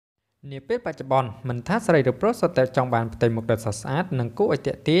នាពេលបច្ចុប្បន្នមិនថាស្រីឬប្រុសសុទ្ធតែចង់បានផ្ទៃមុខដ៏ស្រស់ស្អាតនិងគួរឲ្យ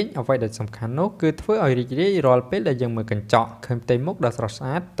ទាក់ទាញអ្វីដែលសំខាន់នោះគឺធ្វើឲ្យរីករាយរាល់ពេលដែលយើងមើលកញ្ចក់ឃើញផ្ទៃមុខដ៏ស្រស់ស្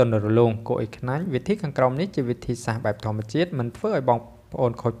អាតទន់រលោងគួរឲ្យខ្នាញ់វិធីខាងក្រោមនេះជាវិធីសាស្ត្របែបធម្មជាតិមិនធ្វើឲ្យបងប្អូ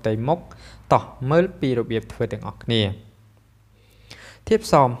នខូចផ្ទៃមុខតោះមើលពីរបៀបធ្វើទាំងអស់គ្នាធៀប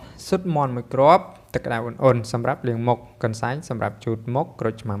ផ្សំស៊ុតមាន់មួយគ្រាប់ទឹកក្តៅអ៊ុនៗសម្រាប់លាងមុខកន្សែងសម្រាប់ជូតមុខក្រូ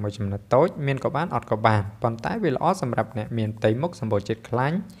ចឆ្មាមួយចំណិតតូចមានក៏បានអត់ក៏បានប៉ុន្តែវាល្អសម្រាប់អ្នកមានផ្ទៃមុខសម្បូរជាតិខ្លា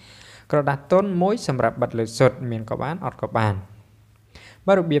ញ់ក្រដាសទន់មួយសម្រាប់បិទលើស៊ុតមានក៏បានអត់ក៏បាន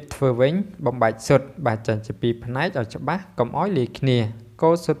បើរបៀបធ្វើវិញបំបែកស៊ុតបែកចេញជាពីរផ្នែកឲ្យច្បាស់កុំឲ្យលាយគ្នាកូ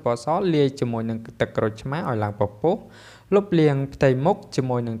រស៊ុតពណ៌សលាយជាមួយនឹងទឹកក្រូចឆ្មាឲ្យឡើងពពុះលុបលាងផ្ទៃមុខជា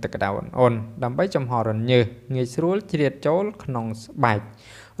មួយនឹងទឹកក្តៅអ៊ុនៗដើម្បីចំហរញើសងាយស្រួលជ្រៀតចូលក្នុងស្បែក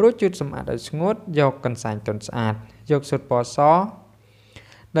រួចជូតសម្អាតឲ្យស្ងួតយកកន្សែងទន់ស្អាតយកស៊ុតពណ៌ស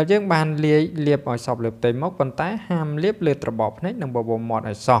ដែលយើងបានលាយលាបឲ្យសព្វលើផ្ទៃមុខប៉ុន្តែហាមលាបលើត្របកភ្នែកនិងបបូរមាត់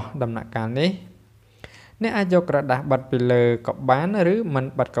ឲ្យសោះដំណាក់កាលនេះអ្នកអាចយកក្រដាសបិទពីលើក៏បានឬមិន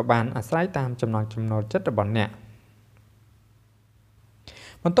បិទក៏បានអាស្រ័យតាមចំណង់ចំណូលចិត្តរបស់អ្នក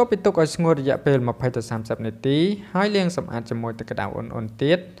បន្ទាប់ពីទុកឲ្យស្ងួតរយៈពេល20ទៅ30នាទីហើយលាងសម្អាតជាមួយទឹកក្តៅអ៊ុនៗ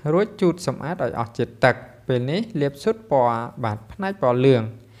ទៀតរួចជូតសម្អាតឲ្យអស់ជាតិទឹកពេលនេះលាបស៊ុតពណ៌បាទផ្នែកពណ៌លឿង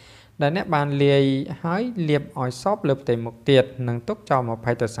ដែលអ្នកបានលាយហើយលាបឲ្យសព្វលើផ្ទៃមុខទៀតនិងទុកចោល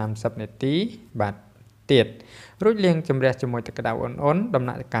20ទៅ30នាទីបាទទៀតរួចលាងជម្រះជាមួយទឹកក្តៅអ៊ុនៗដំ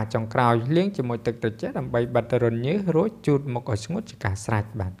ណាក់កាលចុងក្រោយលាងជាមួយទឹកត្រជាក់ដើម្បីបិទរន្ធញើសរួចជូតមុខឲ្យស្ងួតជាការស្រេច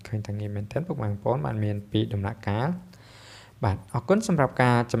បាទឃើញថាងាយមែនទែនពុកម៉ែបងប្អូនបានមាន2ដំណាក់កាលបាទអរគុណសម្រាប់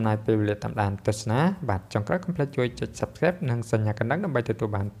ការចំណាយពេលវេលាតាមដានទស្សនាបាទចុងក្រោយកុំភ្លេចជួយចុច Subscribe និងសញ្ញាកណ្ដឹងដើម្បីទទួល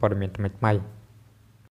បានព័ត៌មានថ្មីៗ